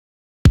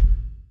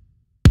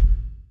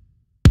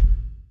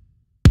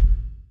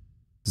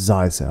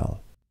Zyxel.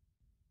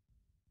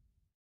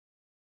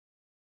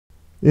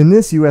 In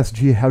this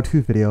USG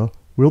how-to video,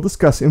 we'll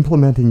discuss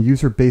implementing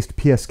user-based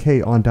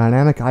PSK on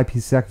dynamic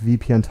ipsec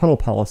VPN tunnel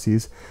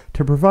policies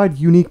to provide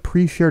unique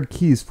pre-shared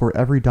keys for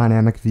every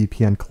dynamic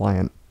VPN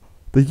client.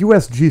 The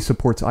USG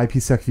supports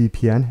ipsec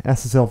VPN,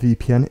 SSL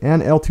VPN,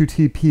 and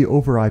L2TP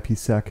over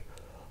ipsec.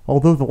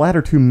 Although the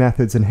latter two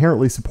methods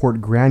inherently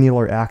support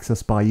granular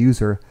access by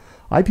user,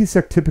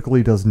 ipsec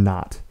typically does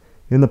not.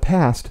 In the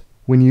past,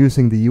 when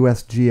using the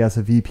USG as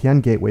a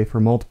VPN gateway for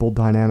multiple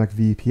dynamic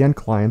VPN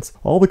clients,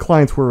 all the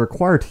clients were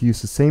required to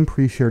use the same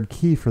pre-shared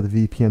key for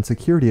the VPN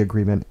security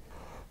agreement.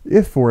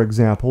 If, for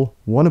example,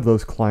 one of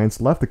those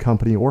clients left the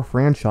company or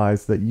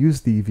franchise that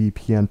used the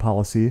VPN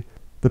policy,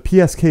 the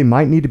PSK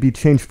might need to be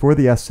changed for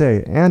the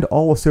SA and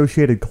all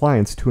associated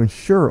clients to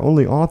ensure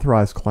only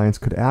authorized clients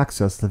could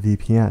access the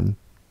VPN.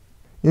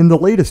 In the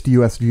latest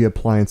USG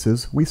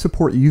appliances, we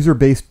support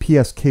user-based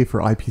PSK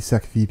for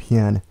ipsec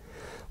VPN.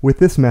 With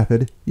this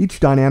method, each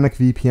dynamic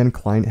VPN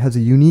client has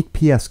a unique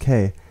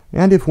PSK,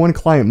 and if one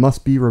client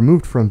must be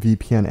removed from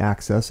VPN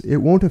access, it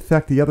won't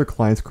affect the other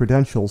client's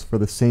credentials for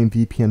the same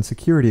VPN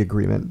security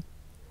agreement.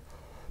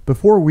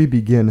 Before we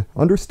begin,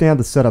 understand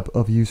the setup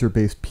of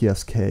user-based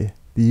PSK.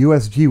 The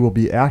USG will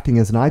be acting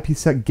as an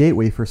ipsec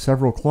gateway for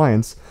several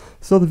clients,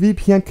 so the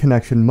VPN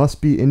connection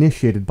must be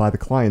initiated by the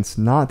clients,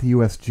 not the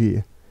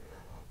USG.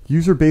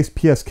 User-based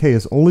PSK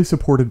is only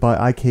supported by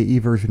IKE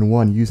version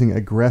 1 using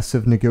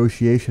aggressive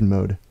negotiation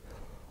mode.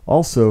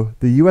 Also,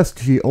 the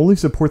USG only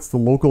supports the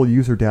local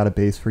user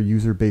database for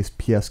user-based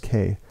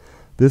PSK.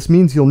 This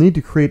means you'll need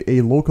to create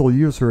a local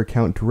user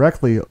account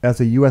directly as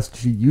a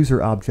USG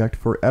user object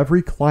for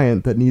every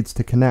client that needs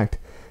to connect,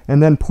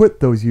 and then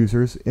put those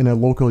users in a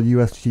local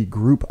USG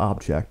group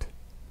object.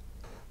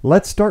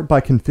 Let's start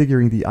by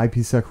configuring the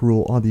ipsec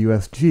rule on the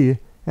USG,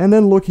 and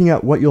then looking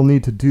at what you'll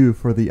need to do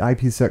for the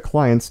ipsec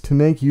clients to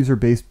make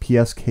user-based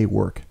PSK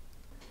work.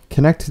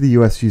 Connect to the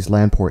USG's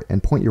LAN port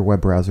and point your web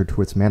browser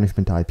to its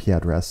management IP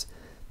address.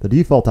 The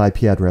default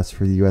IP address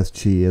for the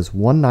USG is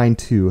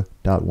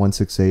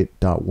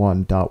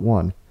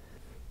 192.168.1.1.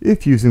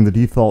 If using the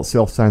default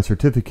self-signed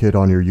certificate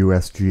on your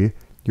USG,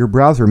 your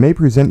browser may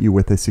present you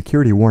with a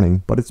security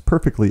warning, but it's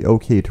perfectly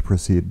okay to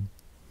proceed.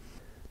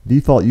 The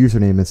default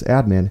username is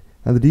admin,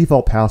 and the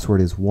default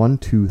password is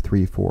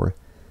 1234.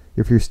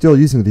 If you're still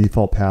using the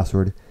default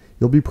password,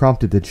 you'll be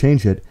prompted to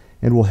change it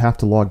and will have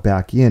to log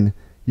back in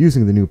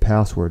using the new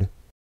password.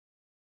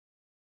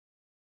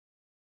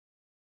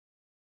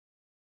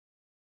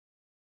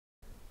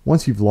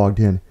 Once you've logged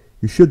in,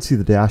 you should see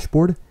the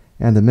dashboard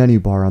and the menu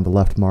bar on the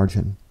left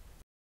margin.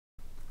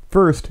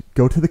 First,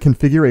 go to the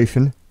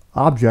Configuration,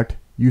 Object,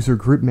 User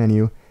Group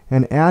menu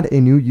and add a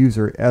new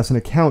user as an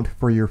account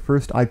for your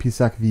first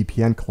ipsec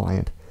VPN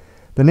client.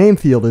 The name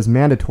field is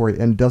mandatory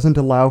and doesn't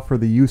allow for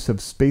the use of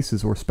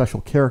spaces or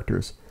special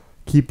characters.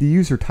 Keep the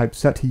user type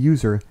set to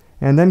user,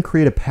 and then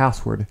create a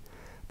password.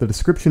 The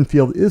description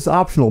field is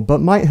optional,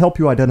 but might help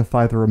you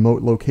identify the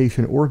remote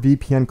location or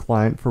VPN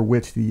client for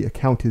which the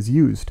account is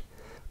used.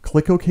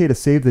 Click OK to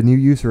save the new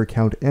user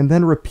account, and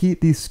then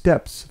repeat these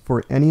steps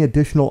for any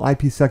additional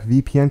ipsec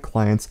VPN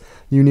clients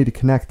you need to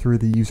connect through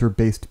the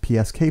user-based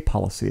PSK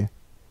policy.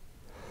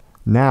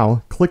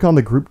 Now, click on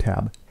the Group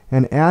tab,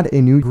 and add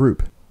a new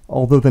group.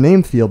 Although the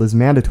name field is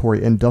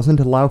mandatory and doesn't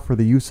allow for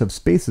the use of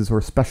spaces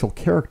or special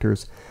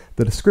characters,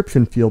 the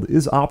description field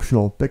is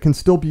optional but can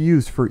still be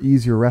used for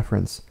easier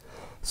reference.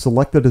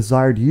 Select the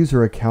desired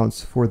user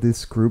accounts for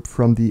this group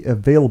from the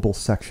Available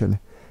section,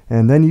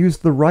 and then use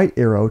the right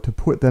arrow to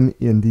put them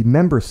in the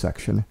Member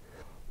section.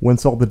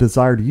 Once all the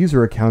desired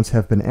user accounts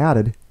have been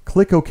added,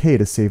 click OK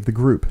to save the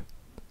group.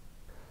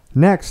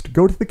 Next,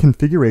 go to the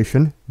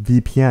Configuration,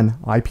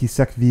 VPN,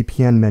 ipsec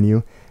VPN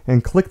menu,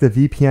 and click the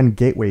VPN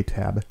Gateway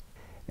tab.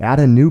 Add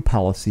a new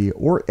policy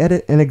or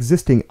edit an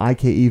existing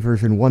IKE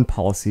version 1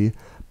 policy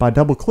by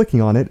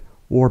double-clicking on it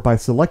or by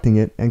selecting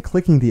it and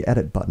clicking the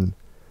Edit button.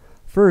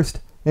 First,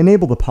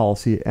 enable the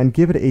policy and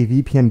give it a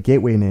VPN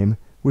gateway name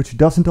which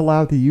doesn't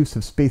allow the use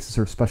of spaces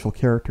or special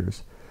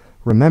characters.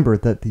 Remember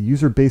that the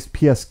user-based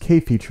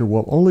PSK feature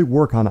will only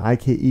work on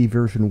IKE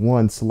version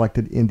 1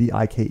 selected in the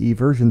IKE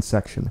version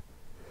section.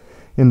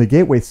 In the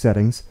gateway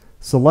settings,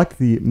 select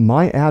the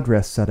My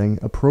Address setting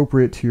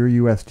appropriate to your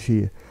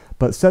USG,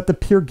 but set the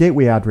peer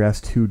gateway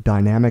address to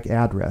dynamic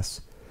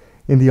address.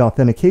 In the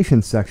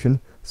authentication section,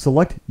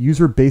 select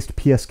user-based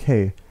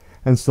PSK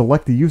and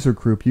select the user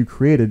group you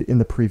created in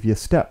the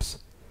previous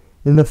steps.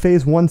 In the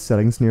Phase 1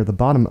 settings near the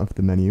bottom of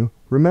the menu,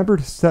 remember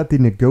to set the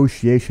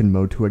negotiation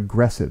mode to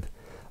aggressive,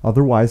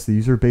 otherwise the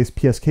user-based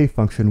PSK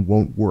function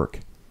won't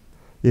work.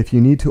 If you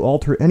need to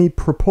alter any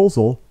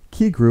proposal,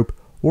 key group,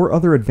 or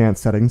other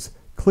advanced settings,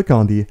 click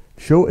on the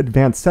Show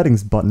Advanced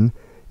Settings button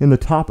in the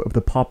top of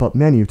the pop-up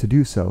menu to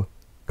do so.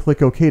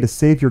 Click OK to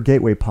save your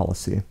gateway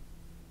policy.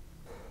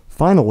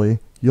 Finally,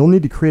 you'll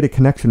need to create a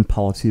connection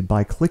policy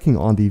by clicking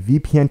on the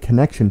VPN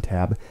Connection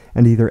tab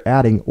and either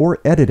adding or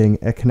editing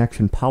a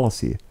connection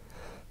policy.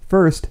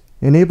 First,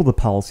 enable the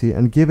policy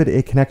and give it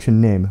a connection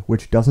name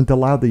which doesn't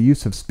allow the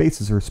use of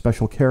spaces or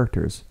special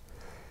characters.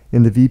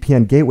 In the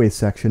VPN Gateway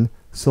section,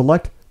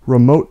 select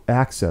Remote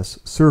Access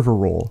Server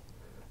Role.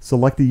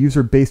 Select the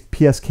user-based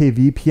PSK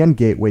VPN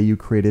gateway you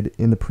created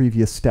in the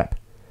previous step.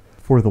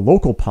 For the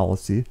local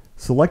policy,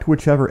 select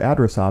whichever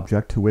address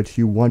object to which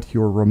you want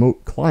your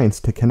remote clients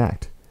to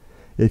connect.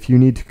 If you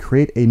need to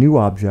create a new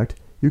object,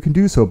 you can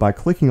do so by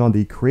clicking on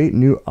the Create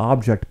New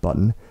Object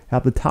button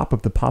at the top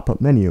of the pop-up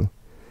menu.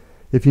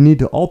 If you need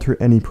to alter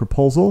any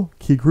proposal,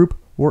 key group,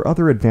 or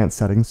other advanced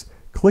settings,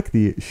 click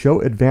the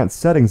Show Advanced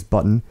Settings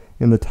button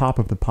in the top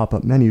of the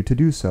pop-up menu to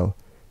do so.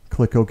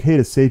 Click OK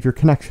to save your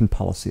connection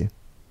policy.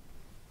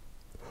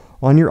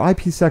 On your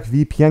ipsec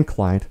VPN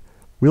client,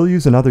 we'll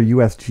use another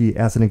USG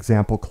as an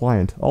example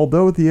client,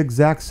 although the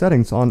exact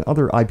settings on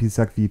other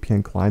ipsec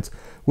VPN clients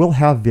will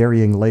have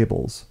varying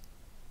labels.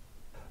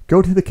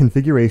 Go to the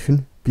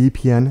Configuration,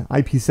 VPN,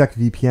 ipsec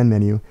VPN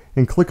menu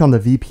and click on the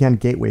VPN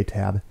Gateway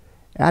tab.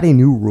 Add a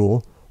new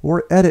rule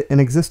or edit an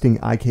existing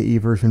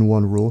IKE version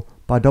 1 rule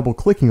by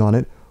double-clicking on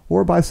it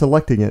or by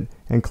selecting it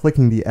and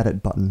clicking the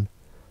Edit button.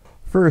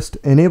 First,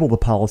 enable the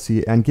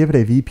policy and give it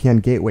a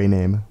VPN gateway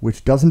name,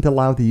 which doesn't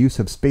allow the use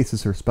of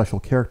spaces or special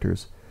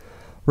characters.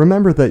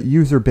 Remember that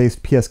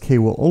user-based PSK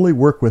will only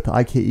work with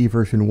IKE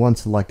version 1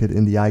 selected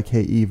in the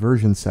IKE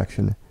version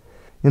section.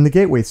 In the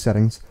gateway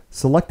settings,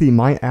 select the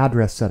My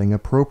Address setting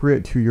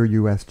appropriate to your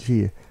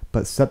USG,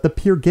 but set the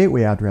peer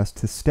gateway address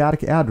to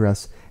static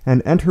address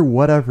and enter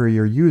whatever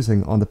you're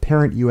using on the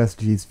parent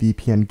USG's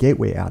VPN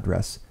gateway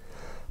address.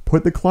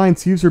 Put the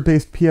client's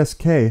user-based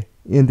PSK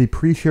in the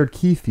pre-shared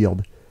key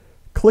field.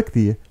 Click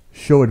the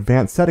Show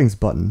Advanced Settings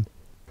button.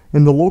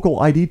 In the Local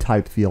ID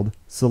Type field,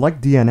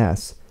 select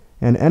DNS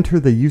and enter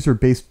the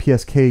user-based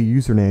PSK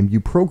username you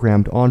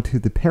programmed onto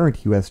the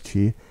parent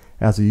USG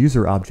as a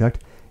user object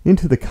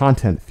into the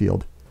Content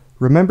field.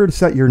 Remember to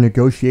set your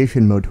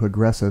negotiation mode to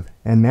aggressive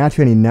and match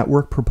any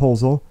network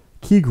proposal,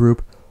 key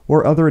group,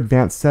 or other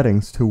advanced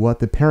settings to what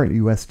the parent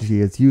USG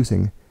is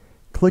using.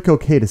 Click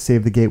OK to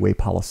save the gateway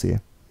policy.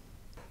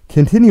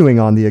 Continuing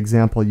on the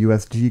example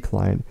USG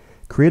client,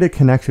 create a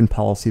connection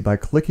policy by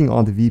clicking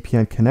on the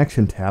VPN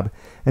Connection tab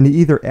and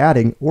either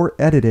adding or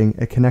editing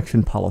a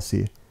connection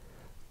policy.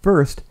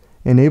 First,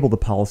 enable the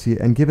policy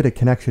and give it a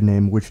connection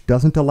name which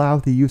doesn't allow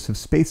the use of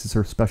spaces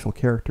or special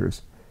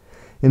characters.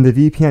 In the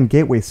VPN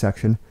Gateway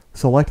section,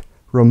 select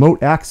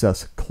Remote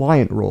Access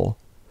Client Role.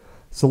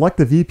 Select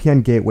the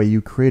VPN gateway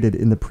you created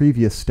in the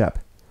previous step.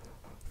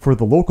 For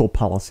the local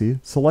policy,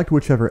 select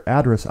whichever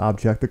address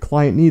object the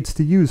client needs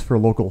to use for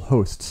local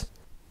hosts.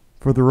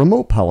 For the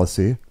remote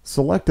policy,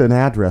 select an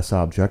address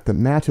object that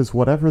matches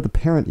whatever the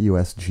parent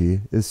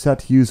USG is set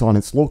to use on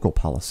its local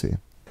policy.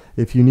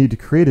 If you need to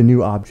create a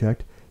new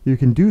object, you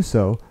can do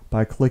so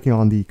by clicking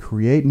on the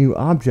Create New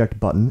Object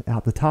button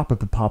at the top of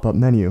the pop-up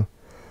menu.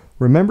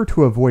 Remember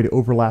to avoid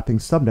overlapping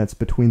subnets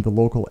between the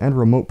local and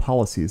remote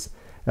policies,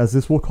 as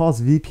this will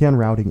cause VPN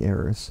routing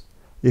errors.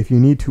 If you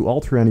need to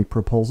alter any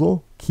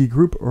proposal, key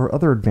group, or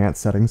other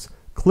advanced settings,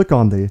 click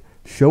on the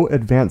Show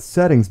Advanced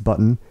Settings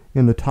button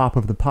in the top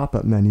of the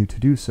pop-up menu to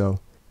do so.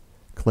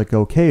 Click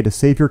OK to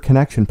save your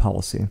connection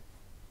policy.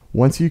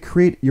 Once you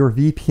create your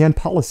VPN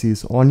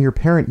policies on your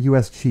parent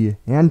USG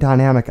and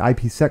dynamic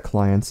ipsec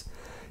clients,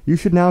 you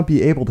should now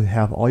be able to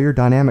have all your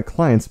dynamic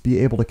clients be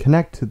able to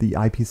connect to the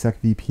ipsec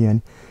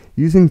VPN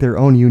using their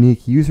own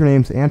unique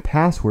usernames and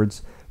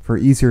passwords for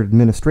easier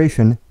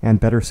administration and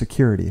better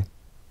security.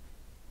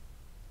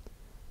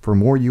 For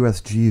more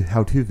USG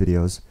how-to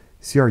videos,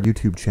 see our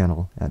YouTube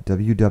channel at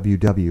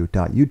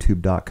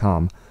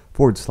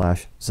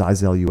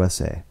www.youtube.com/Zyxel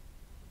USA.